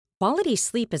Quality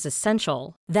sleep is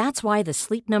essential. That's why the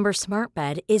Sleep Number Smart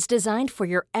Bed is designed for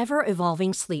your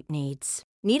ever-evolving sleep needs.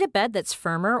 Need a bed that's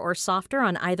firmer or softer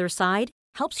on either side?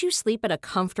 Helps you sleep at a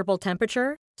comfortable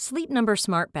temperature? Sleep Number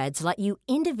Smart Beds let you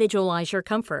individualize your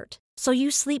comfort, so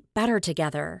you sleep better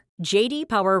together. J.D.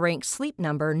 Power ranks Sleep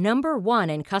Number number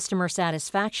one in customer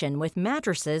satisfaction with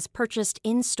mattresses purchased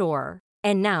in-store.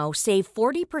 And now, save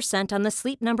 40% on the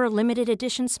Sleep Number Limited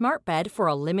Edition Smart Bed for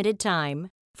a limited time.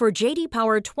 For J.D.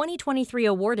 Power 2023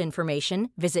 award information,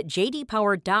 visit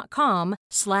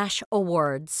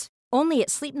jdpower.com/awards. Only at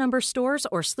Sleep Number stores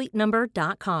or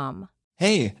sleepnumber.com.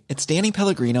 Hey, it's Danny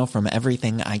Pellegrino from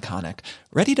Everything Iconic.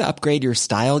 Ready to upgrade your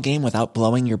style game without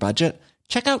blowing your budget?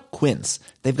 Check out Quince.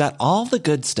 They've got all the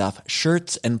good stuff,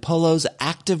 shirts and polos,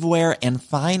 activewear, and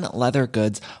fine leather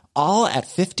goods, all at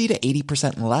 50 to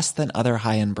 80% less than other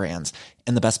high-end brands.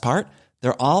 And the best part?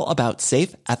 They're all about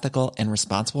safe, ethical, and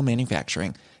responsible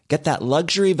manufacturing. Get that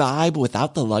luxury vibe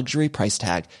without the luxury price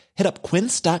tag. Hit up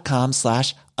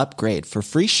quince.com/upgrade for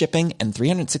free shipping and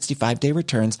 365-day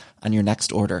returns on your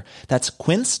next order. That's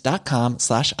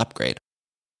quince.com/upgrade.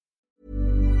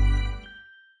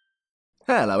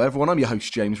 Hello everyone, I'm your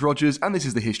host James Rogers, and this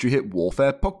is the History Hit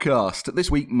Warfare podcast.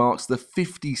 This week marks the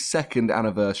 52nd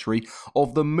anniversary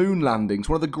of the moon landings,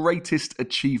 one of the greatest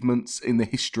achievements in the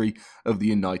history of the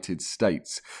United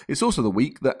States. It's also the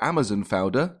week that Amazon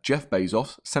founder Jeff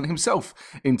Bezos sent himself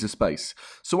into space.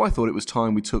 So I thought it was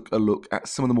time we took a look at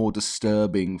some of the more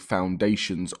disturbing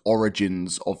foundations,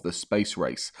 origins of the space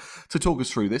race. To talk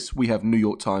us through this, we have New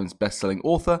York Times bestselling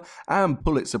author and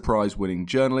Pulitzer Prize winning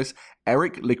journalist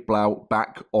Eric Lichtblau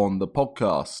back on the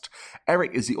podcast.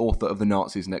 Eric is the author of The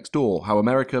Nazis Next Door, How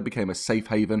America Became a Safe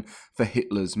Haven for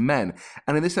Hitler's Men.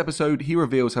 And in this episode, he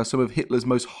reveals how some of Hitler's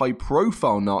most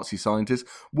high-profile Nazi scientists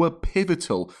were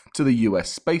pivotal to the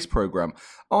US space program.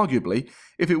 Arguably,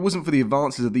 if it wasn't for the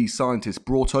advances of these scientists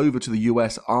brought over to the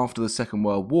US after the Second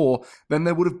World War, then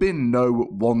there would have been no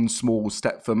one small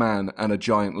step for man and a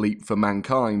giant leap for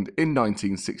mankind in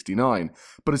 1969.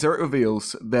 But as Eric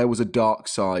reveals, there was a dark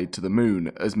side to the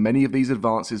moon, as many of these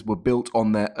advances were built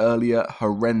on their earlier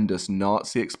horrendous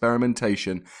Nazi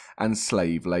experimentation and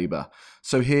slave labour.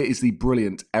 So here is the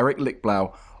brilliant Eric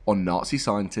Lichtblau on Nazi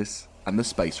scientists and the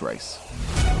space race.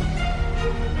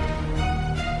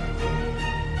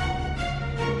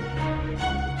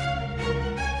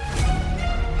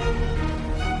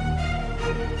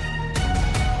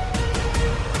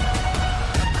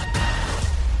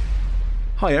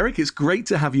 Hi Eric, it's great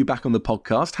to have you back on the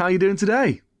podcast. How are you doing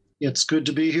today? It's good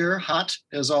to be here. Hot,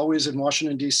 as always, in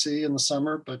Washington, D.C. in the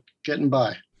summer, but getting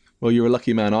by. Well, you're a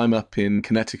lucky man. I'm up in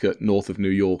Connecticut, north of New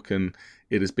York, and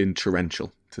it has been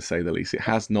torrential, to say the least. It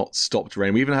has not stopped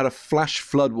raining. We even had a flash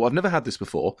flood. Well, I've never had this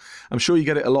before. I'm sure you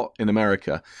get it a lot in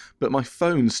America. But my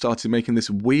phone started making this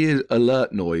weird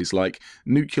alert noise, like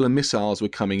nuclear missiles were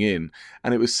coming in.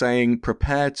 And it was saying,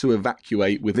 prepare to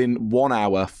evacuate within 1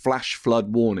 hour, flash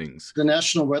flood warnings. The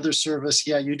National Weather Service,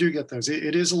 yeah, you do get those.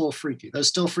 It is a little freaky. Those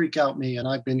still freak out me, and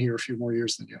I've been here a few more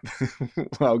years than you.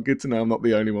 Well, good to know I'm not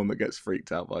the only one that gets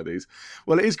freaked out by these.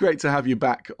 Well, it is great to have you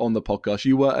back on the podcast.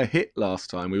 You were a hit last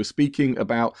time. We were speaking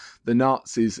about the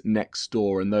Nazis next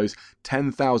door and those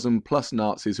 10,000 plus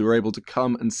Nazis who were able to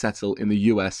come and settle in the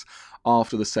US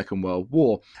after the Second World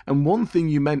War. And one thing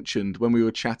you mentioned when we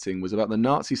were chatting was about the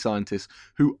Nazi scientists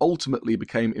who ultimately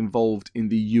became involved in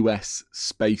the US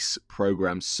space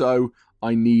program. So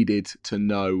I needed to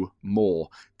know more.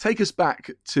 Take us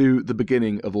back to the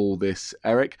beginning of all this,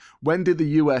 Eric. When did the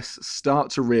US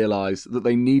start to realize that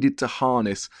they needed to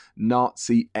harness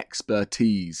Nazi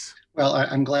expertise? Well,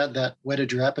 I'm glad that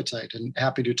whetted your appetite and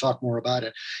happy to talk more about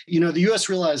it. You know, the U.S.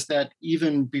 realized that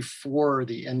even before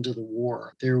the end of the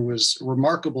war, there was a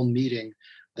remarkable meeting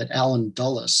that Allen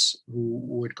Dulles, who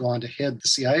would go on to head the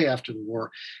CIA after the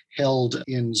war, held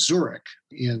in Zurich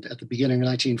at the beginning of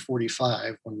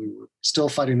 1945, when we were still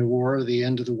fighting the war, the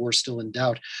end of the war still in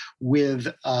doubt, with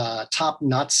a top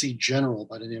Nazi general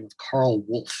by the name of Karl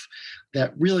Wolff,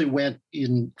 that really went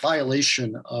in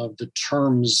violation of the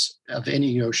terms of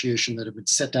any negotiation that had been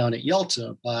set down at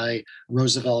Yalta by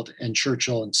Roosevelt and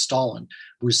Churchill and Stalin,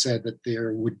 who said that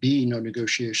there would be no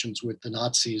negotiations with the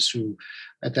Nazis, who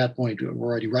at that point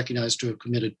were already recognized to have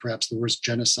committed perhaps the worst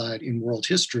genocide in world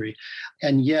history.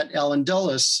 And yet Allen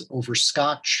Dulles, over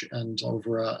scotch and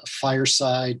over a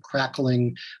fireside,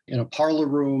 crackling in a parlor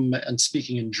room and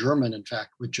speaking in German, in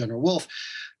fact, with General Wolff,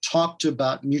 talked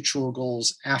about mutual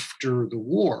goals after the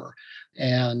war.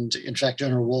 And in fact,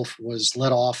 General Wolf was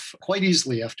let off quite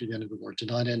easily after the end of the war, did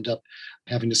not end up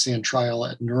having to stand trial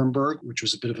at Nuremberg, which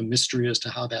was a bit of a mystery as to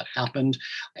how that happened.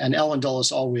 And Allen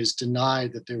Dulles always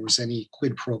denied that there was any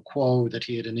quid pro quo, that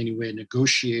he had in any way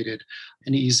negotiated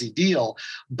an easy deal.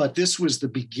 But this was the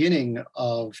beginning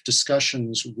of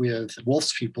discussions with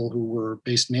Wolf's people, who were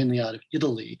based mainly out of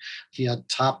Italy. He had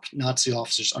top Nazi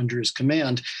officers under his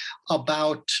command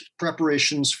about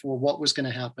preparations for what was going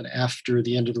to happen after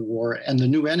the end of the war and the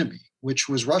new enemy, which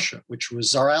was Russia, which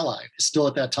was our ally, still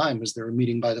at that time, as they were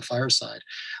meeting by the fireside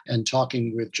and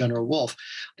talking with General Wolf.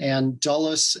 And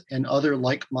Dulles and other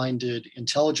like-minded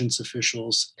intelligence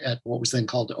officials at what was then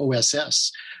called the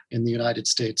OSS in the United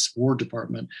States War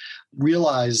Department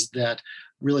realized that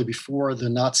really before the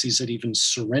Nazis had even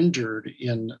surrendered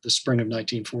in the spring of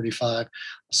 1945,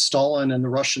 Stalin and the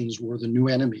Russians were the new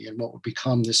enemy in what would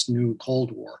become this new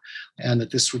Cold War, and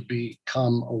that this would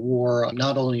become a war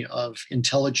not only of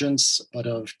intelligence, but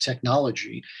of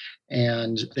technology.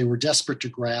 And they were desperate to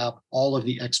grab all of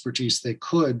the expertise they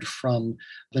could from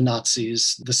the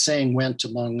Nazis. The saying went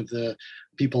among the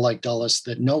people like Dulles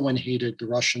that no one hated the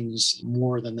Russians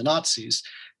more than the Nazis.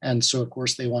 And so, of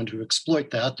course, they wanted to exploit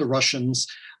that. The Russians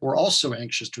were also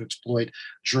anxious to exploit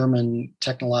German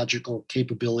technological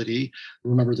capability.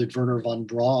 Remember that Wernher von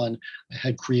Braun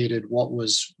had created what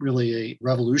was really a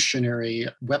revolutionary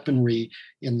weaponry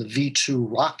in the V-2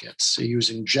 rockets,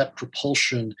 using jet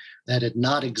propulsion that had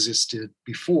not existed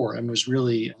before and was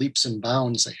really leaps and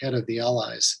bounds ahead of the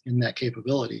Allies in that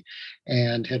capability,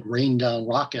 and had rained down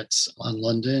rockets on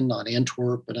London, on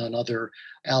Antwerp, and on other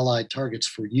Allied targets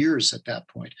for years at that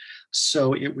point.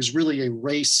 So it was really a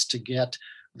race to get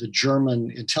the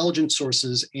German intelligence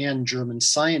sources and German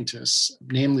scientists,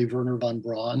 namely Wernher von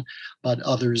Braun, but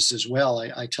others as well.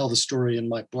 I tell the story in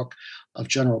my book of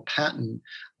General Patton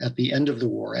at the end of the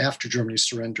war, after Germany's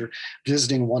surrender,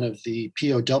 visiting one of the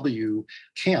POW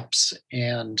camps.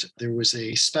 And there was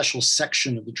a special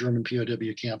section of the German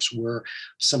POW camps where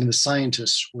some of the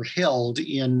scientists were held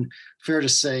in, fair to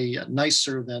say,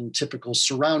 nicer than typical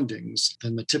surroundings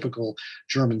than the typical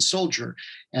German soldier.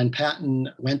 And Patton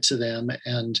went to them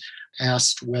and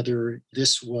asked whether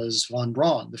this was von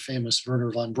Braun, the famous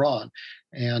Wernher von Braun.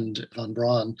 And von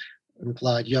Braun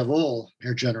replied, "Jawohl,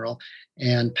 Herr General."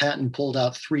 And Patton pulled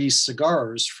out 3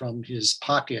 cigars from his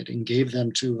pocket and gave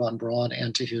them to von Braun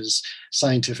and to his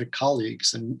scientific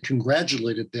colleagues and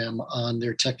congratulated them on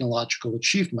their technological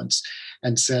achievements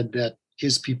and said that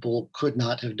his people could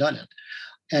not have done it.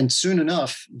 And soon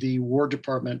enough, the War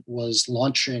Department was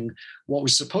launching what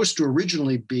was supposed to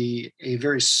originally be a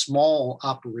very small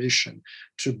operation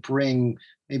to bring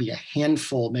maybe a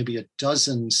handful, maybe a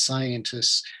dozen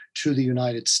scientists to the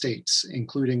United States,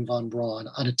 including von Braun,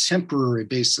 on a temporary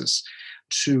basis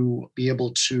to be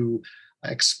able to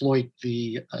exploit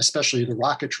especially the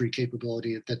rocketry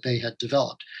capability that they had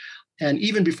developed. And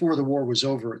even before the war was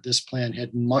over, this plan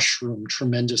had mushroomed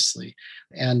tremendously.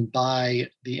 And by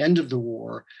the end of the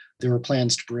war, there were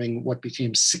plans to bring what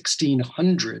became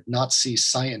 1,600 Nazi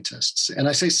scientists. And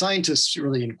I say scientists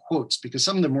really in quotes because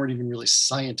some of them weren't even really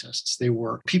scientists. They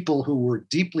were people who were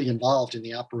deeply involved in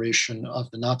the operation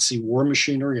of the Nazi war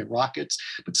machinery and rockets,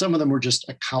 but some of them were just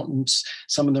accountants.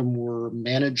 Some of them were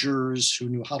managers who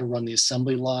knew how to run the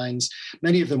assembly lines.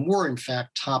 Many of them were, in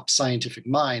fact, top scientific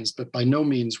minds, but by no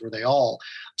means were they all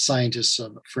scientists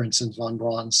of, for instance, von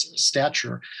Braun's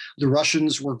stature. The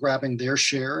Russians were grabbing their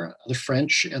share. The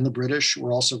French and the British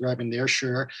were also grabbing their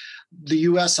share. The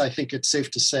US, I think it's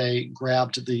safe to say,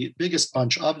 grabbed the biggest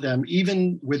bunch of them,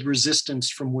 even with resistance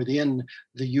from within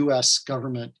the US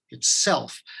government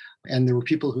itself. And there were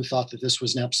people who thought that this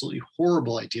was an absolutely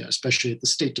horrible idea, especially at the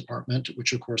State Department,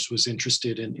 which, of course, was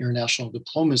interested in international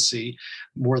diplomacy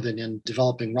more than in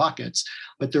developing rockets.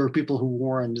 But there were people who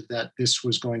warned that this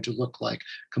was going to look like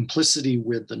complicity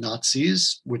with the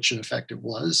Nazis, which in effect it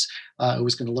was. It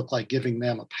was going to look like giving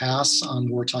them a pass on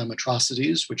wartime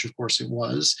atrocities, which, of course, it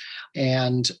was.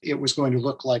 And it was going to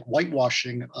look like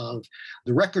whitewashing of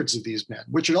the records of these men,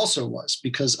 which it also was,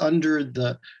 because under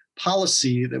the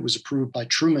policy that was approved by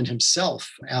Truman himself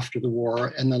after the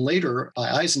war, and then later by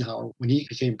Eisenhower when he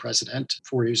became president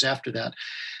 4 years after that,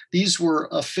 these were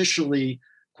officially,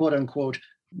 quote unquote,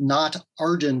 not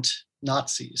ardent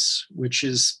Nazis, which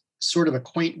is sort of a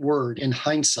quaint word in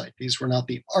hindsight. These were not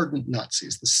the ardent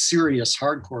Nazis, the serious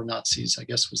hardcore Nazis, I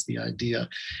guess was the idea.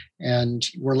 And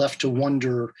we're left to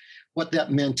wonder what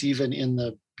that meant even in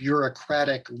the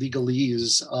bureaucratic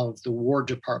legalese of the War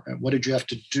Department. What did you have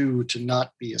to do to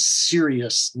not be a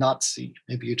serious Nazi?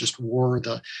 Maybe you just wore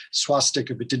the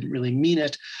swastika but didn't really mean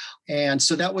it. And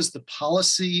so that was the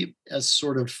policy, as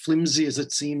sort of flimsy as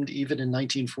it seemed even in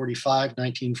 1945,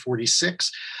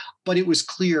 1946. But it was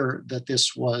clear that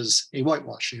this was a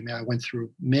whitewashing. I mean, I went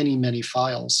through many, many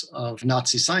files of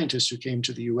Nazi scientists who came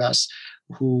to the US,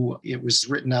 who it was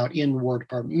written out in War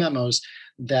Department memos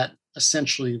that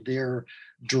essentially their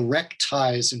direct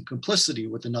ties and complicity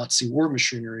with the Nazi war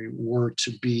machinery were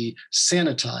to be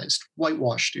sanitized,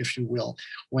 whitewashed, if you will,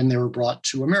 when they were brought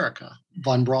to America.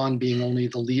 Von Braun being only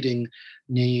the leading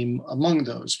name among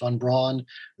those. Von Braun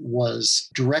was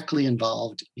directly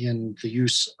involved in the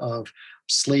use of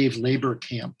slave labor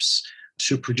camps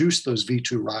to produce those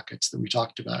V-2 rockets that we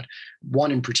talked about.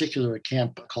 One in particular, a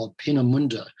camp called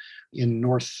Peenemünde in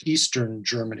northeastern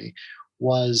Germany,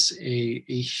 was a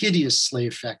hideous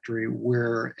slave factory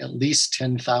where at least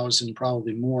 10,000,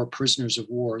 probably more, prisoners of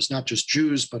war, not just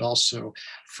Jews, but also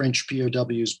French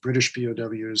POWs, British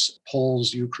POWs,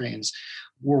 Poles, Ukrainians,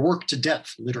 were worked to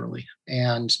death, literally,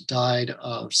 and died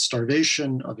of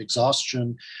starvation, of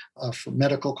exhaustion, for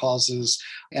medical causes.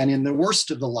 And in the worst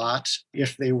of the lot,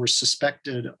 if they were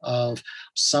suspected of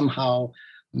somehow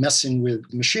messing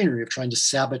with machinery, of trying to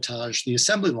sabotage the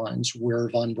assembly lines where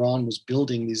von Braun was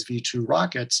building these V-2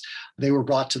 rockets, they were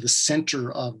brought to the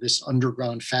center of this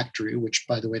underground factory, which,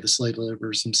 by the way, the slave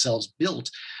laborers themselves built.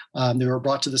 They were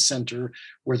brought to the center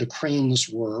where the cranes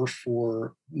were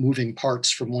for moving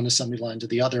parts from one assembly line to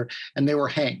the other, and they were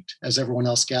hanged as everyone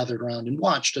else gathered around and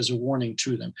watched as a warning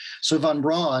to them. So von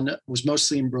Braun was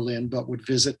mostly in Berlin, but would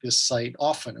visit this site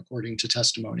often, according to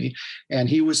testimony. And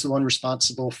he was the one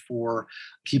responsible for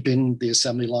keeping the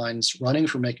assembly lines running,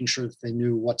 for making sure that they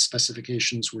knew what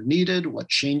specifications were needed, what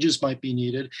changes might be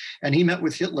needed. And he met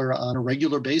with Hitler on a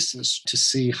regular basis to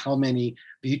see how many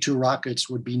V-2 rockets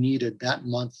would be needed that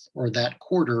month or that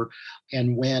quarter.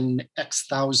 And when X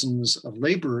thousands of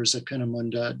laborers at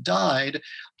Peenemünde died,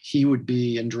 he would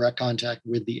be in direct contact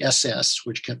with the SS,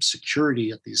 which kept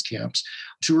security at these camps,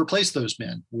 to replace those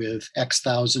men with X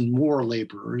thousand more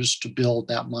laborers to build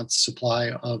that month's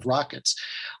supply of rockets.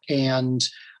 And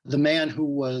the man who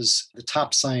was the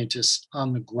top scientist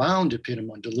on the ground at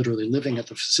Peenemünde, literally living at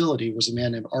the facility, was a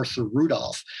man named Arthur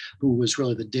Rudolph, who was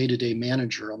really the day-to-day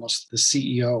manager, almost the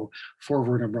CEO for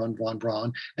Wernher von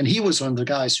Braun. And he was one of the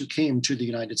guys who came to the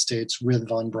United States with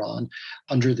von Braun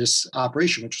under this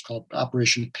operation, which was called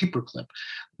Operation Paperclip.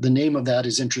 The name of that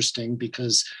is interesting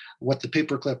because what the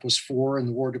paperclip was for in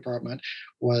the War Department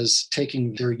was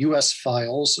taking their U.S.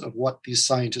 files of what these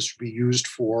scientists would be used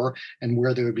for and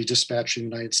where they would be dispatched in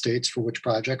the United States for which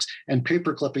projects, and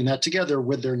paperclipping that together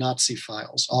with their Nazi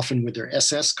files, often with their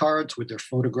SS cards, with their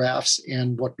photographs,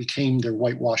 and what became their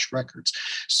whitewash records.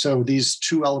 So these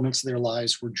two elements of their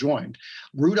lives were joined.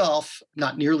 Rudolph,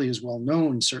 not nearly as well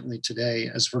known, certainly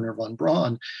today, as Wernher von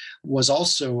Braun, was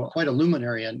also quite a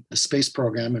luminary in the space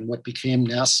program and what became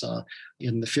NASA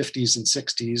in the 50s and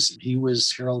 60s. He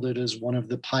was heralded as one of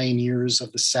the pioneers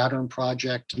of the Saturn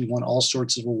project. He won all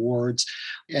sorts of awards.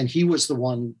 And he was the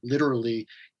one literally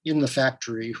in the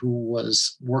factory who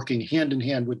was working hand in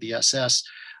hand with the SS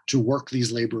to work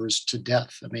these laborers to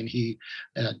death. I mean, he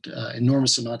had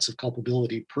enormous amounts of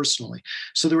culpability personally.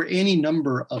 So there were any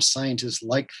number of scientists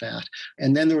like that.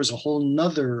 And then there was a whole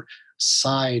nother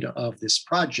side of this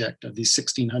project of these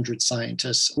 1,600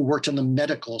 scientists who worked on the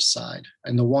medical side.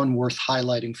 And the one worth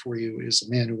highlighting for you is a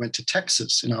man who went to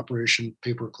Texas in Operation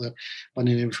Paperclip by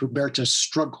the name of Hubertus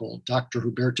Strughold, Dr.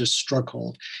 Hubertus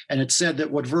Strughold. And it said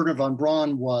that what Wernher von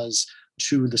Braun was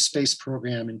to the space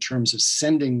program in terms of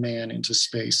sending man into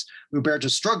space,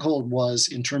 Hubertus Strughold was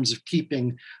in terms of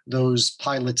keeping those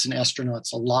pilots and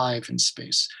astronauts alive in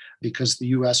space, because the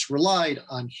US relied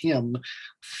on him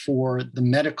for the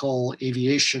medical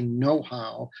aviation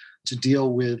know-how to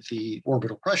deal with the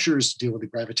orbital pressures, to deal with the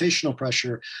gravitational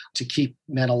pressure, to keep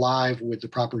men alive with the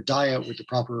proper diet, with the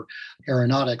proper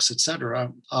aeronautics, et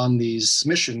cetera, on these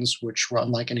missions, which were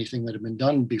unlike anything that had been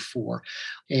done before.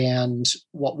 And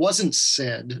what wasn't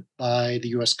said by the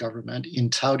US government in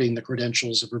touting the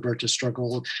credentials of Hubertus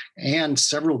Strughold and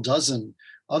several dozen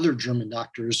other German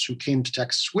doctors who came to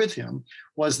Texas with him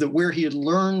was that where he had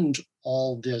learned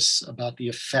all this about the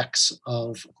effects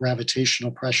of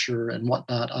gravitational pressure and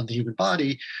whatnot on the human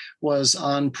body was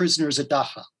on prisoners at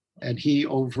Dachau. And he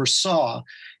oversaw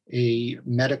a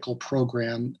medical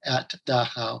program at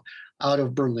Dachau out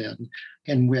of Berlin,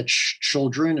 in which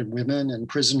children and women and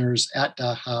prisoners at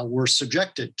Dachau were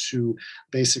subjected to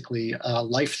basically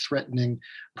life-threatening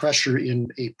pressure in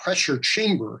a pressure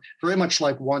chamber, very much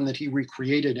like one that he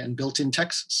recreated and built in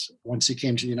Texas once he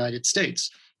came to the United States.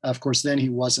 Of course, then he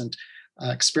wasn't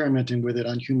experimenting with it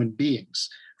on human beings.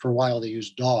 For a while, they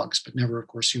used dogs, but never, of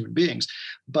course, human beings.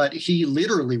 But he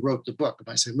literally wrote the book. If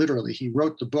I say literally, he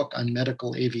wrote the book on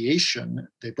medical aviation.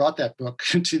 They brought that book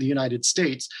to the United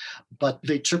States, but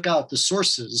they took out the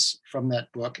sources from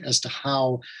that book as to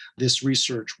how this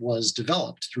research was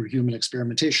developed through human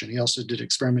experimentation. He also did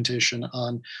experimentation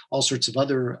on all sorts of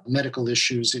other medical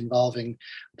issues involving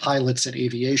pilots and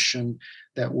aviation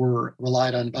that were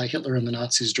relied on by Hitler and the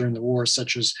Nazis during the war,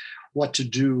 such as what to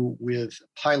do with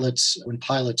pilots when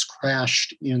pilots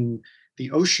crashed in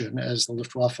the ocean, as the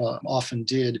Luftwaffe often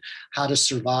did, how to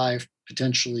survive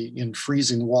potentially in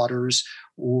freezing waters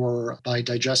or by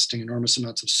digesting enormous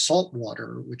amounts of salt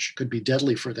water, which could be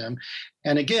deadly for them.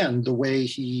 And again, the way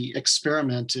he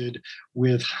experimented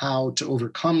with how to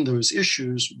overcome those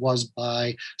issues was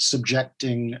by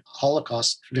subjecting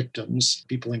Holocaust victims,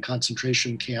 people in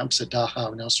concentration camps at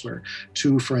Dachau and elsewhere,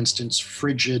 to, for instance,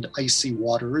 frigid, icy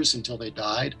waters until they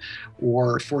died,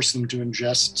 or force them to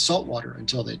ingest salt water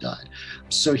until they died.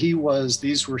 So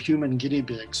these were human guinea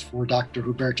pigs for Dr.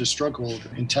 Hubertus Strughold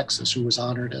in Texas, who was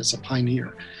honored as a pioneer.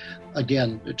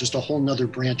 Again, just a whole nother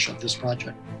branch of this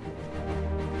project.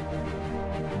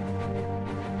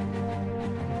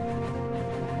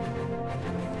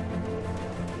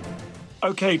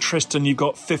 Okay, Tristan, you've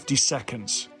got 50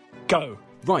 seconds. Go.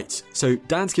 Right, so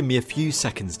Dan's given me a few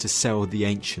seconds to sell the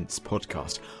Ancients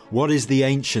podcast. What is the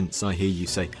Ancients, I hear you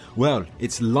say? Well,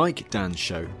 it's like Dan's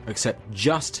show, except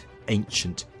just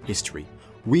ancient history.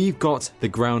 We've got the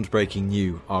groundbreaking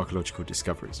new archaeological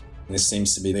discoveries. This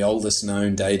seems to be the oldest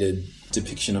known dated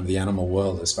depiction of the animal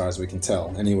world, as far as we can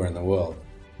tell, anywhere in the world.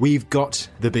 We've got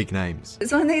the big names.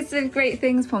 It's one of those great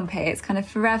things, Pompeii. It's kind of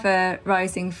forever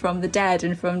rising from the dead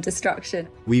and from destruction.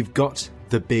 We've got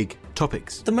the big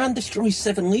topics. The man destroys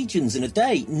 7 legions in a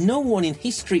day. No one in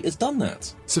history has done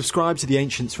that. Subscribe to the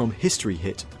Ancients from History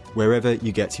Hit, wherever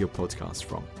you get your podcast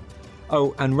from.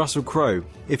 Oh, and Russell Crowe,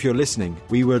 if you're listening,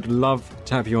 we would love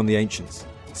to have you on the Ancients.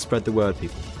 Spread the word,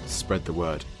 people. Spread the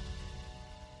word.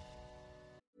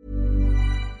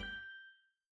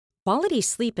 Quality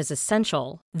sleep is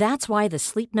essential. That's why the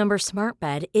Sleep Number Smart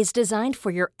Bed is designed for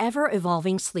your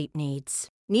ever-evolving sleep needs.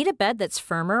 Need a bed that's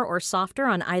firmer or softer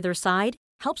on either side?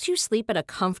 Helps you sleep at a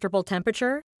comfortable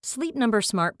temperature? Sleep Number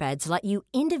Smart Beds let you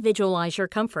individualize your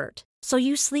comfort, so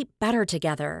you sleep better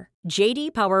together.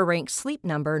 J.D. Power ranks Sleep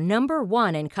Number number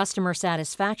 1 in customer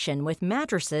satisfaction with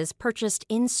mattresses purchased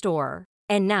in-store.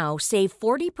 And now, save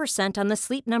 40% on the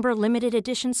Sleep Number Limited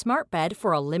Edition Smart Bed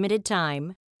for a limited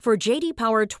time. For J.D.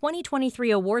 Power 2023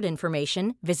 award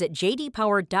information, visit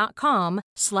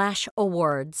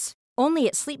jdpower.com/awards. Only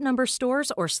at Sleep Number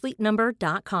stores or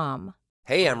sleepnumber.com.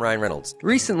 Hey, I'm Ryan Reynolds.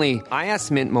 Recently, I asked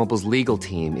Mint Mobile's legal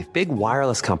team if big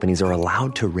wireless companies are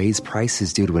allowed to raise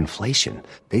prices due to inflation.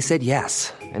 They said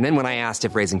yes. And then when I asked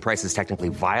if raising prices technically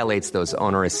violates those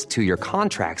onerous 2-year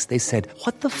contracts, they said,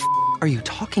 "What the f*** are you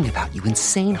talking about, you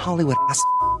insane Hollywood ass?"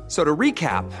 So to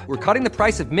recap, we're cutting the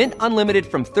price of Mint Unlimited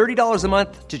from $30 a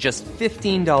month to just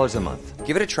 $15 a month.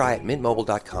 Give it a try at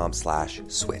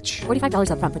mintmobile.com/switch.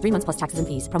 $45 up front for 3 months plus taxes and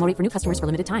fees. Promo rate for new customers for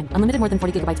limited time. Unlimited more than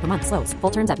 40 gigabytes per month. Slows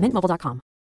full terms at mintmobile.com.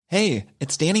 Hey,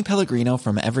 it's Danny Pellegrino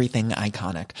from Everything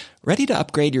Iconic. Ready to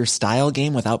upgrade your style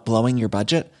game without blowing your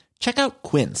budget? Check out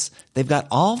Quince. They've got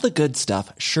all the good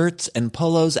stuff, shirts and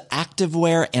polos,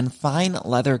 activewear, and fine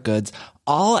leather goods,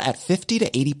 all at 50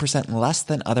 to 80% less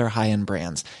than other high-end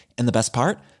brands. And the best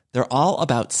part? They're all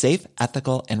about safe,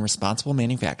 ethical, and responsible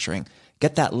manufacturing.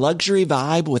 Get that luxury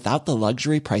vibe without the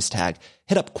luxury price tag.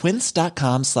 Hit up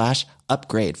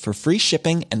quince.com/upgrade for free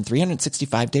shipping and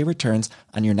 365-day returns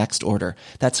on your next order.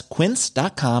 That's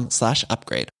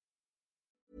quince.com/upgrade.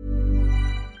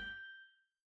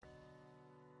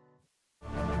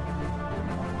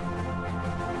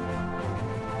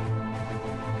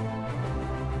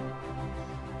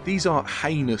 These are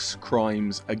heinous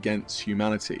crimes against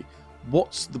humanity.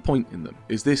 What's the point in them?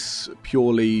 Is this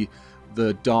purely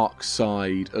the dark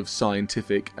side of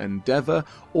scientific endeavour,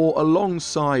 or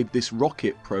alongside this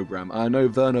rocket program? I know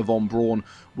Wernher von Braun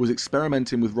was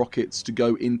experimenting with rockets to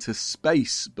go into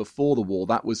space before the war.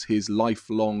 That was his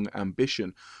lifelong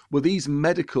ambition. Were these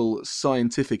medical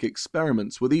scientific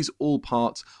experiments, were these all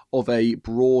part of a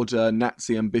broader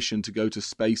Nazi ambition to go to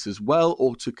space as well,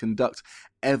 or to conduct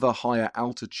ever higher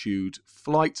altitude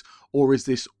flight? Or is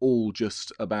this all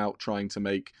just about trying to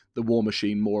make the war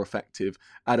machine more effective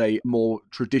at a more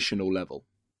traditional level?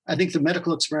 I think the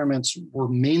medical experiments were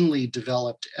mainly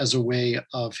developed as a way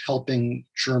of helping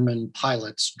German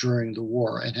pilots during the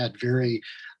war and had very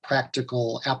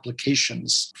practical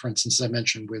applications, for instance, as I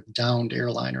mentioned, with downed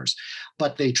airliners.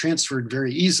 But they transferred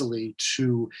very easily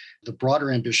to the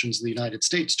broader ambitions of the United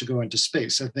States to go into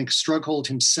space. I think Strughold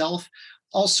himself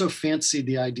also fancied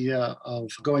the idea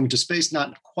of going to space,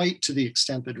 not quite to the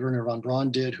extent that Wernher von Braun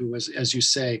did, who was, as you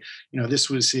say, this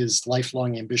was his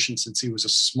lifelong ambition since he was a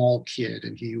small kid,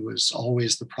 and he was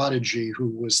always the prodigy who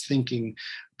was thinking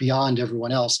beyond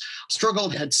everyone else.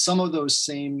 Strughold had some of those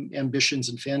same ambitions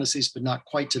and fantasies, but not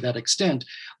quite to that extent.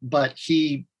 But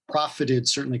he profited,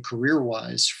 certainly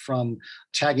career-wise, from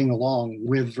tagging along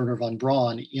with Wernher von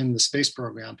Braun in the space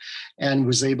program and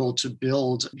was able to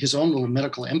build his own little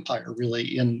medical empire,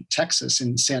 really, in Texas,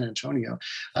 in San Antonio.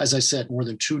 As I said, more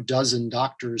than 24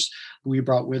 doctors who he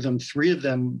brought with him. 3 of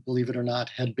them, believe it or not,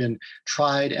 had been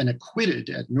tried and acquitted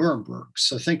at Nuremberg.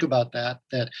 So think about that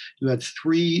you had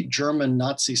 3 German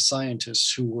Nazi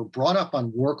scientists who were brought up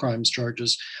on war crimes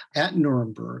charges at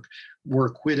Nuremberg, were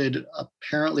acquitted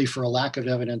apparently for a lack of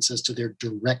evidence as to their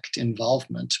direct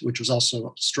involvement, which was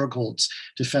also Strughold's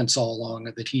defense all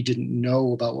along, that he didn't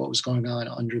know about what was going on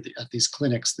at these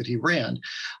clinics that he ran.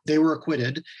 They were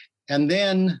acquitted. And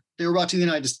then they were brought to the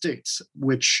United States,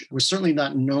 which was certainly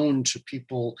not known to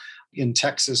people in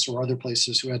Texas or other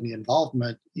places who had any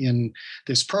involvement in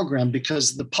this program,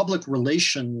 because the public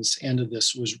relations end of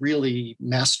this was really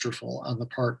masterful on the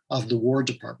part of the War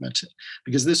Department,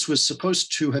 because this was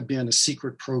supposed to have been a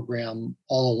secret program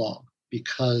all along,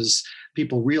 because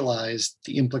people realized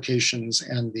the implications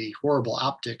and the horrible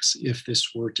optics if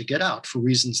this were to get out, for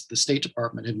reasons the State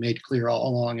Department had made clear all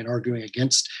along in arguing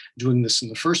against doing this in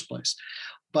the first place.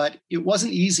 But it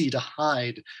wasn't easy to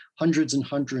hide hundreds and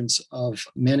hundreds of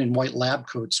men in white lab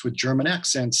coats with German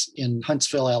accents in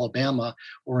Huntsville, Alabama,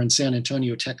 or in San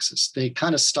Antonio, Texas. They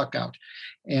kind of stuck out.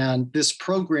 And this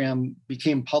program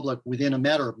became public within a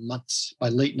matter of months. By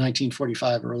late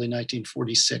 1945, early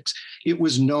 1946, it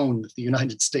was known that the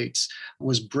United States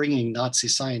was bringing Nazi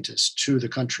scientists to the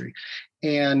country.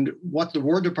 And what the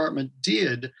War Department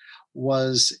did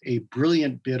was a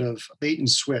brilliant bit of bait and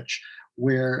switch,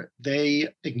 where they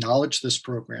acknowledged this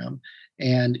program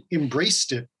and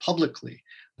embraced it publicly.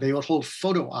 They would hold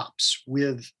photo ops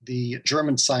with the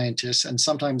German scientists and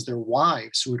sometimes their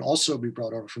wives, who would also be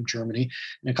brought over from Germany.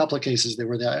 In a couple of cases, they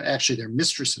were actually their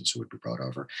mistresses who would be brought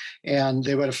over. And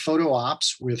they would have photo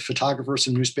ops with photographers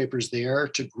and newspapers there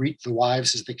to greet the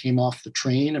wives as they came off the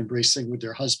train, embracing with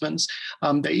their husbands.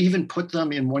 They even put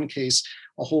them, in one case,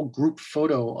 a whole group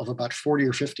photo of about 40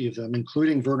 or 50 of them,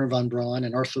 including Wernher von Braun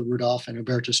and Arthur Rudolph and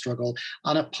Hubertus Strughold,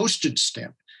 on a postage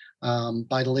stamp.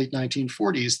 By the late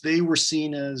 1940s, they were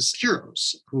seen as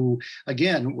heroes who,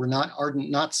 again, were not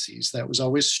ardent Nazis. That was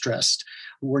always stressed,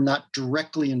 who were not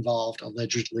directly involved,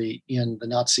 allegedly, in the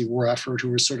Nazi war effort, who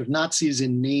were sort of Nazis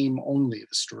in name only,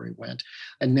 the story went.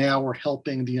 And now we're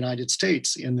helping the United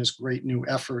States in this great new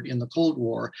effort in the Cold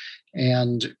War.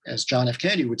 And as John F.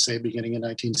 Kennedy would say, beginning in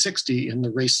 1960, in the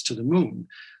race to the moon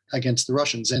against the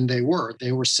Russians. And they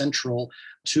were central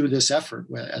to this effort.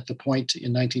 At the point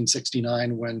in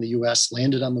 1969 when the US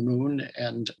landed on the moon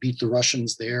and beat the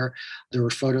Russians there were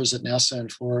photos at NASA in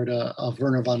Florida of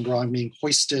Wernher von Braun being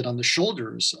hoisted on the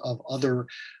shoulders of other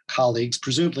colleagues,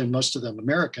 presumably most of them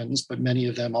Americans, but many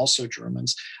of them also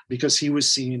Germans, because he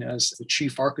was seen as the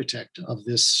chief architect of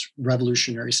this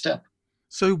revolutionary step.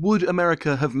 So would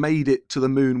America have made it to the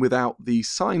moon without these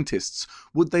scientists?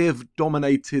 Would they have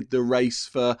dominated the race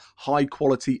for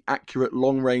high-quality, accurate,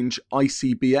 long-range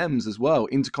ICBMs as well,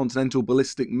 intercontinental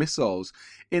ballistic missiles?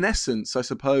 In essence, I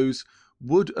suppose,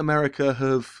 would America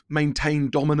have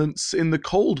maintained dominance in the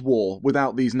Cold War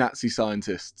without these Nazi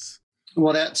scientists?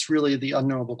 Well, that's really the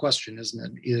unknowable question, isn't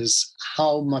it? Is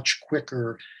how much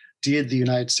quicker did the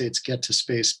United States get to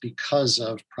space because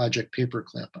of Project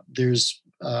Paperclip? There's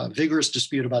vigorous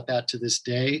dispute about that to this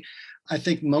day. I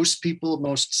think most people,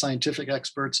 most scientific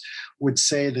experts would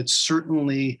say that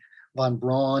certainly von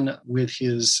Braun, with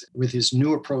his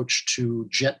new approach to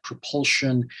jet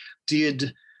propulsion,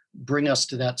 did bring us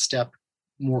to that step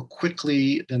more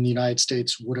quickly than the United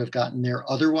States would have gotten there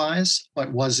otherwise.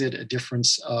 But was it a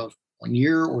difference of 1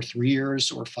 year or 3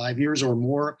 years or 5 years or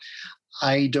more?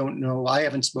 I don't know. I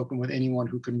haven't spoken with anyone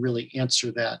who can really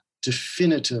answer that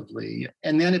definitively.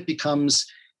 And then it becomes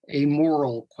a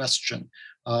moral question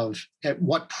of at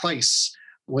what price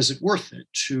was it worth it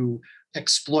to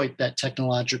exploit that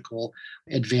technological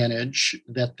advantage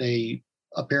that they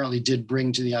apparently did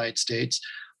bring to the United States,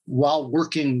 while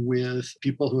working with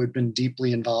people who had been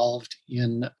deeply involved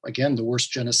in, again, the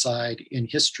worst genocide in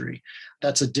history.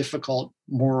 That's a difficult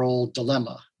moral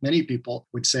dilemma. Many people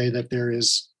would say that there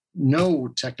is no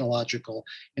technological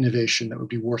innovation that would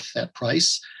be worth that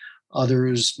price.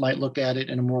 Others might look at it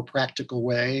in a more practical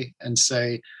way and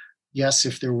say, yes,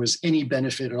 if there was any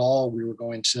benefit at all, we were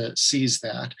going to seize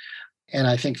that. And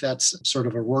I think that's sort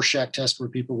of a Rorschach test where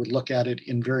people would look at it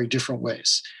in very different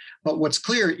ways. But what's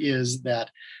clear is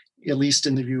that, at least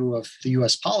in the view of the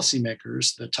US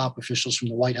policymakers, the top officials from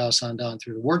the White House on down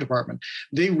through the War Department,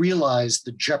 they realized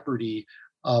the jeopardy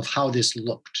of how this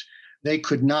looked. They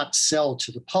could not sell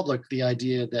to the public the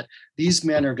idea that these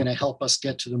men are going to help us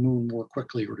get to the moon more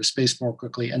quickly or to space more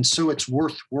quickly. And so it's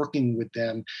worth working with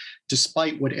them,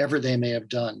 despite whatever they may have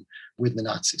done with the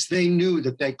Nazis. They knew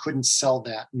that they couldn't sell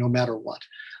that no matter what.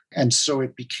 And so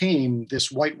it became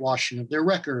this whitewashing of their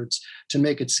records to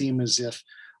make it seem as if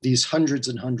these hundreds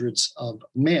and hundreds of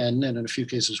men, and in a few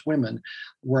cases women,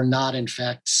 were not in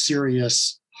fact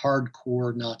serious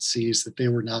hardcore Nazis, that they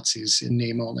were Nazis in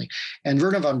name only. And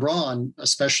Wernher von Braun,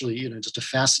 especially, just a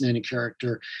fascinating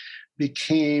character,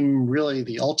 became really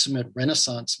the ultimate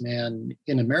Renaissance man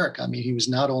in America. I mean, he was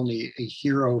not only a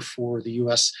hero for the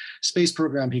US space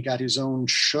program, he got his own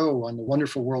show on The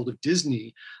Wonderful World of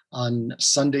Disney on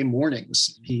Sunday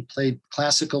mornings. He played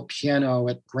classical piano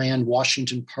at grand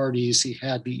Washington parties. He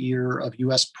had the ear of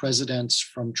US presidents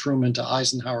from Truman to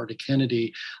Eisenhower to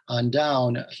Kennedy on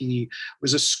down. He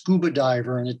was a scuba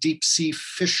diver and a deep sea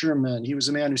fisherman. He was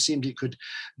a man who seemed he could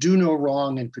do no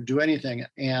wrong and could do anything.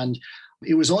 And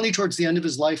it was only towards the end of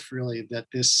his life, really, that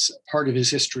this part of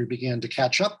his history began to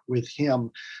catch up with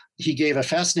him. He gave a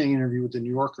fascinating interview with the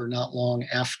New Yorker not long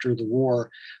after the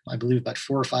war, I believe about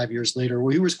 4 or 5 years later,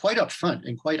 where he was quite upfront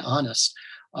and quite honest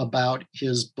about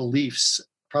his beliefs,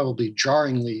 probably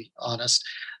jarringly honest,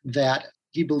 that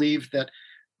he believed that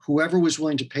whoever was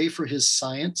willing to pay for his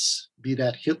science, be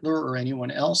that Hitler or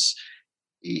anyone else,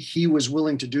 he was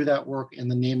willing to do that work in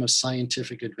the name of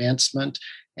scientific advancement,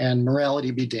 and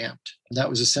morality be damned. That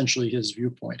was essentially his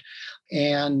viewpoint.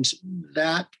 And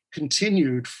that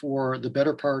continued for the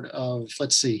better part of,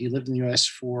 he lived in the US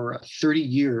for 30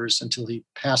 years until he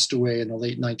passed away in the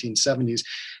late 1970s.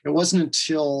 It wasn't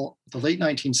until the late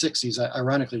 1960s,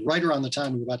 ironically, right around the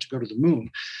time we were about to go to the moon,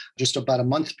 just about a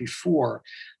month before,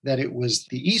 that it was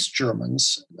the East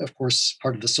Germans, of course,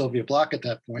 part of the Soviet bloc at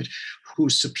that point, who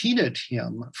subpoenaed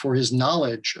him for his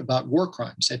knowledge about war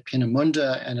crimes at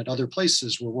Peenemünde and at other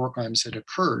places where war crimes had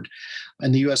occurred.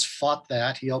 And the US fought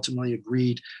that. He ultimately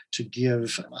agreed to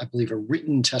give, I believe, a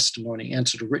written testimony,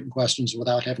 answer to written questions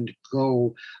without having to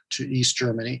go to East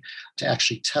Germany to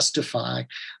actually testify.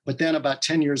 But then about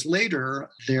 10 years later,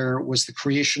 there was the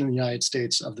creation in the United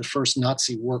States of the first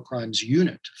Nazi war crimes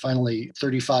unit. Finally,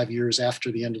 35 years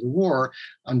after the end of the war,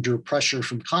 under pressure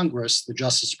from Congress, the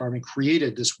Justice Department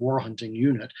created this war hunting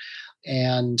unit.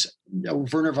 And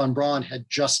Wernher von Braun had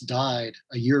just died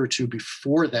a year or two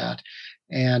before that.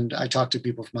 And I talked to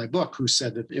people from my book who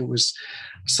said that it was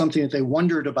something that they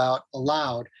wondered about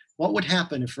aloud. What would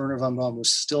happen if Wernher von Braun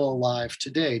was still alive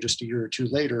today, just a year or two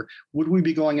later? Would we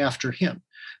be going after him?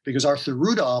 Because Arthur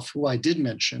Rudolph, who I did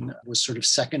mention, was sort of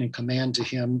second in command to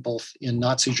him, both in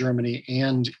Nazi Germany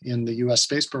and in the US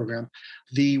space program.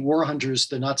 The war hunters,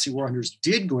 the Nazi war hunters,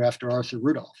 did go after Arthur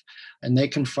Rudolph, and they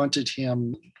confronted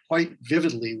him quite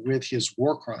vividly with his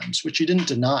war crimes, which he didn't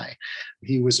deny.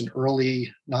 He was an early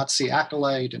Nazi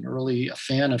acolyte, an early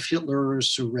fan of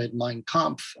Hitler's, who read Mein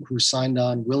Kampf, who signed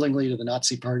on willingly to the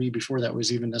Nazi Party before that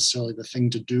was even necessarily the thing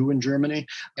to do in Germany,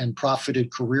 and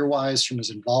profited career-wise from his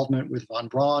involvement with von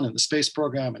Braun and the space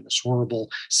program and this horrible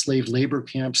slave labor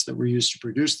camps that were used to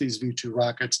produce these V-2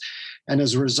 rockets. And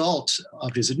as a result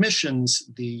of his admissions,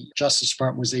 the Justice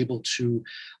Department was able to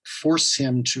force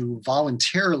him to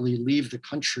voluntarily leave the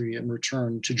country and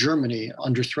return to Germany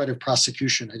under threat of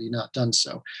prosecution had he not done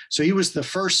so. So he was the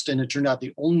first, and it turned out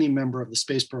the only member of the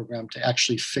space program to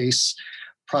actually face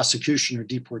prosecution or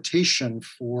deportation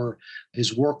for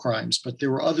his war crimes. But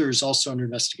there were others also under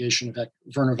investigation. In fact,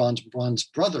 Wernher von Braun's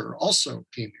brother also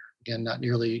came here. Again, not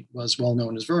nearly as well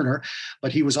known as Wernher,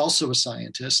 but he was also a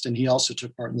scientist, and he also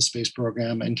took part in the space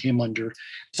program and came under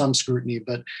some scrutiny,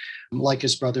 but like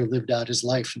his brother, lived out his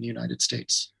life in the United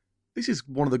States. This is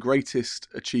one of the greatest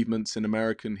achievements in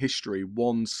American history.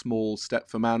 One small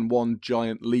step for man, one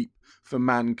giant leap for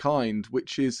mankind,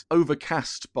 which is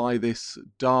overcast by this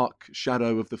dark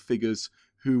shadow of the figures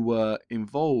who were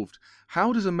involved.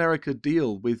 How does America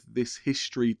deal with this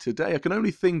history today? I can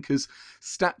only think as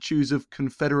statues of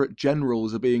Confederate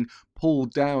generals are being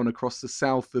pulled down across the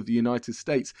south of the United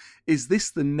States. Is this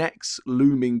the next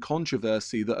looming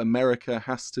controversy that America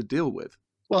has to deal with?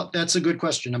 Well, that's a good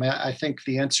question. I mean, I think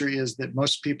the answer is that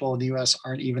most people in the U.S.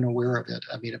 aren't even aware of it.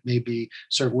 I mean, it may be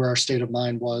sort of where our state of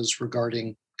mind was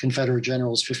regarding Confederate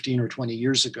generals 15 or 20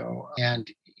 years ago.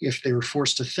 And if they were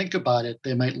forced to think about it,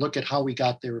 they might look at how we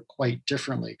got there quite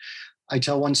differently. I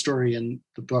tell one story in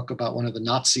the book about one of the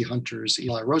Nazi hunters,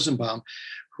 Eli Rosenbaum,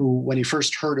 who, when he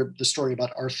first heard of the story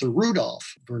about Arthur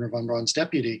Rudolph, Wernher von Braun's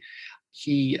deputy,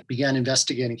 he began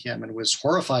investigating him and was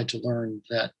horrified to learn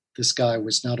that this guy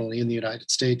was not only in the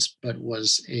United States, but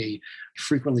was a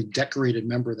frequently decorated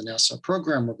member of the NASA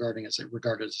program,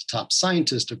 regarded as a top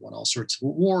scientist, had won all sorts of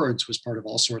awards, was part of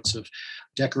all sorts of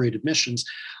decorated missions.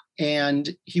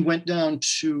 And he went down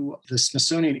to the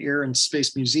Smithsonian Air and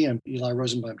Space Museum, Eli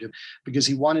Rosenbaum did, because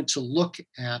he wanted to look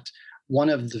at one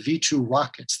of the V-2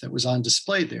 rockets that was on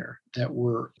display there that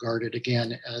were regarded,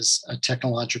 again, as a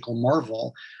technological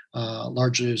marvel,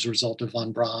 largely as a result of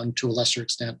von Braun, to a lesser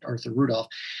extent, Arthur Rudolph.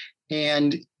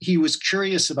 And he was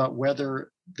curious about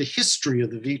whether the history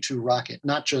of the V-2 rocket,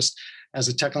 not just as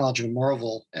a technological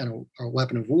marvel and a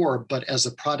weapon of war, but as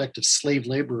a product of slave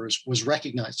laborers, was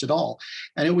recognized at all.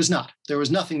 And it was not. There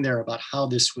was nothing there about how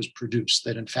this was produced,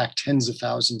 that in fact tens of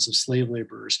thousands of slave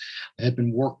laborers had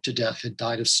been worked to death, had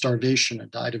died of starvation,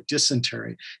 had died of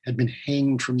dysentery, had been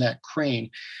hanged from that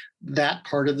crane. That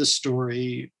part of the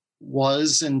story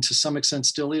was, and to some extent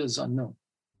still is, unknown.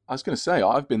 I was going to say,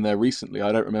 I've been there recently.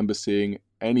 I don't remember seeing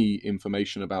any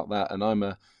information about that, and I'm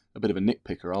a bit of a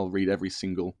nitpicker. I'll read every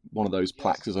single one of those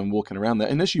plaques as I'm walking around there.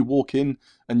 And as you walk in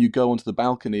and you go onto the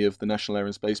balcony of the National Air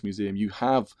and Space Museum, you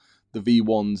have the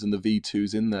V1s and the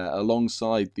V2s in there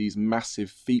alongside these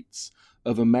massive feats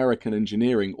of American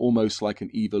engineering, almost like an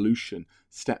evolution,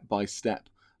 step by step,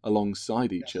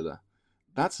 alongside each other.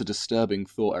 That's a disturbing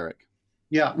thought, Eric.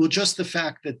 Yeah, well, just the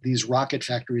fact that these rocket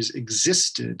factories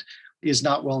existed is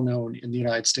not well known in the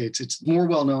United States. It's more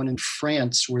well known in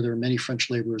France, where there are many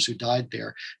French laborers who died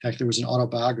there. In fact, there was an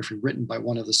autobiography written by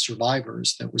one of the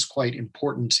survivors that was quite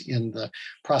important in the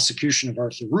prosecution of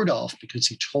Arthur Rudolph, because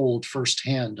he told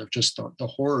firsthand of just the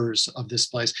horrors of this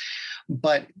place.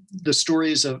 But the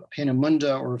stories of Peenemünde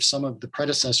or of some of the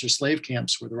predecessor slave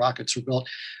camps where the rockets were built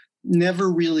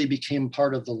never really became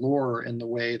part of the lore in the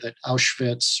way that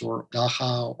Auschwitz or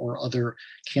Dachau or other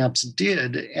camps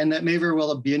did. And that may very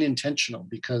well have been intentional,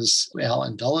 because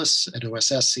Allen Dulles at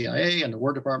OSS CIA and the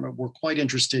War Department were quite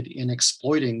interested in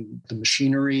exploiting the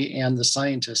machinery and the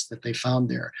scientists that they found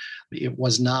there. It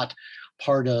was not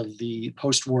part of the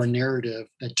post-war narrative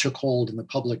that took hold in the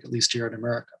public, at least here in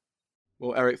America.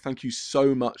 Well, Eric, thank you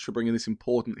so much for bringing this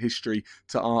important history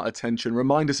to our attention.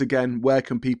 Remind us again, where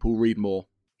can people read more?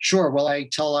 Sure. Well, I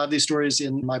tell a lot of these stories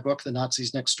in my book, The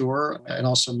Nazis Next Door, and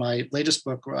also my latest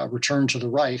book, Return to the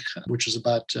Reich, which is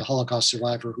about a Holocaust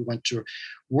survivor who went to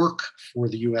work for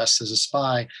the U.S. as a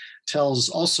spy, tells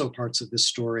also parts of this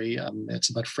story. It's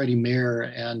about Freddie Mayer,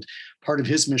 and part of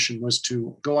his mission was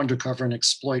to go undercover and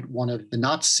exploit one of the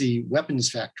Nazi weapons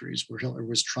factories where Hitler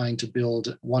was trying to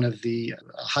build one of the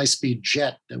high-speed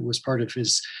jet that was part of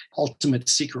his ultimate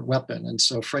secret weapon. And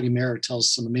so Freddie Mayer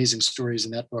tells some amazing stories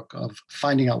in that book of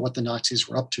finding out what the Nazis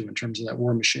were up to in terms of that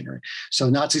war machinery. So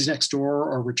Nazis Next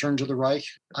Door or Return to the Reich.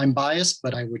 I'm biased,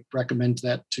 but I would recommend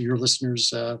that to your listeners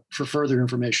for further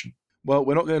information. Well,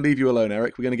 we're not going to leave you alone,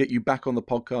 Eric. We're going to get you back on the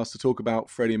podcast to talk about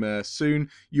Freddie Mayer soon.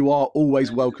 You are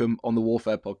always welcome on the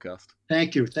Warfare Podcast.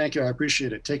 Thank you. Thank you. I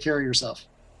appreciate it. Take care of yourself.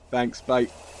 Thanks. Bye.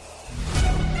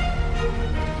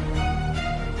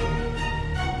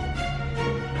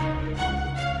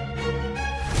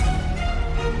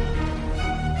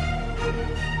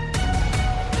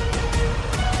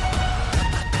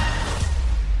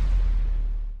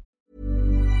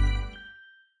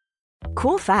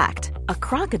 Cool fact, a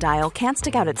crocodile can't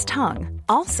stick out its tongue.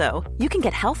 Also, you can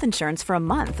get health insurance for a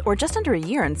month or just under a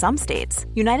year in some states.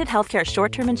 United Healthcare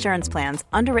short-term insurance plans,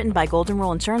 underwritten by Golden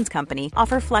Rule Insurance Company,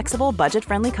 offer flexible,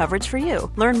 budget-friendly coverage for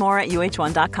you. Learn more at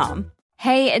uh1.com.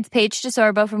 Hey, it's Paige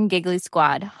DeSorbo from Giggly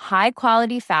Squad. High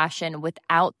quality fashion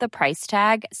without the price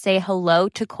tag. Say hello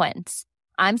to Quince.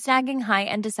 I'm snagging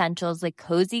high-end essentials like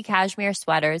cozy cashmere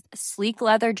sweaters, sleek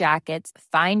leather jackets,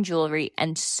 fine jewelry,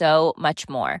 and so much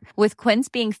more. With Quince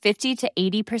being 50 to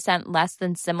 80% less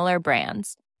than similar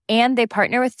brands. And they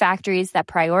partner with factories that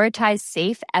prioritize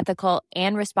safe, ethical,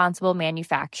 and responsible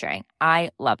manufacturing. I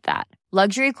love that.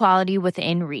 Luxury quality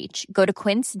within reach. Go to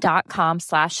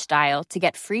quince.com/style to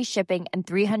get free shipping and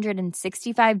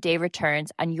 365-day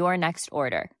returns on your next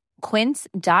order.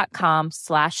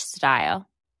 Quince.com/style.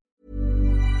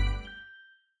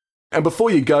 And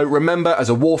before you go, remember, as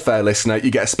a Warfare listener,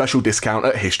 you get a special discount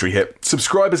at History Hit.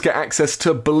 Subscribers get access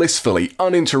to blissfully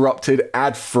uninterrupted,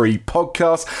 ad-free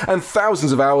podcasts and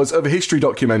thousands of hours of history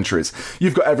documentaries.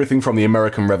 You've got everything from the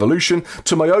American Revolution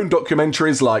to my own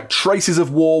documentaries like Traces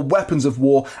of War, Weapons of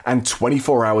War, and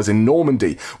 24 Hours in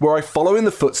Normandy, where I follow in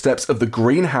the footsteps of the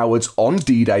Green Howards on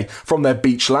D-Day, from their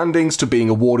beach landings to being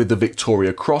awarded the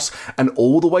Victoria Cross, and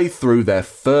all the way through their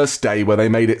first day where they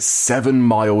made it 7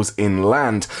 miles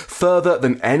inland, further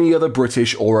than any other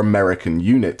British or American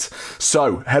unit.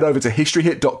 So head over to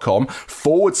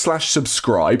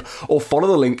historyhit.com/subscribe or follow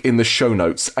the link in the show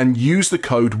notes and use the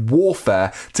code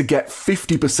WARFARE to get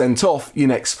 50% off your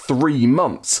next 3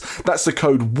 months. That's the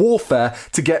code WARFARE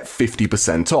to get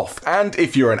 50% off. And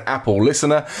if you're an Apple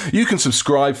listener, you can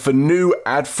subscribe for new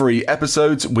ad-free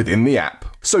episodes within the app.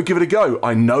 So give it a go.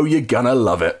 I know you're gonna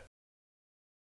love it.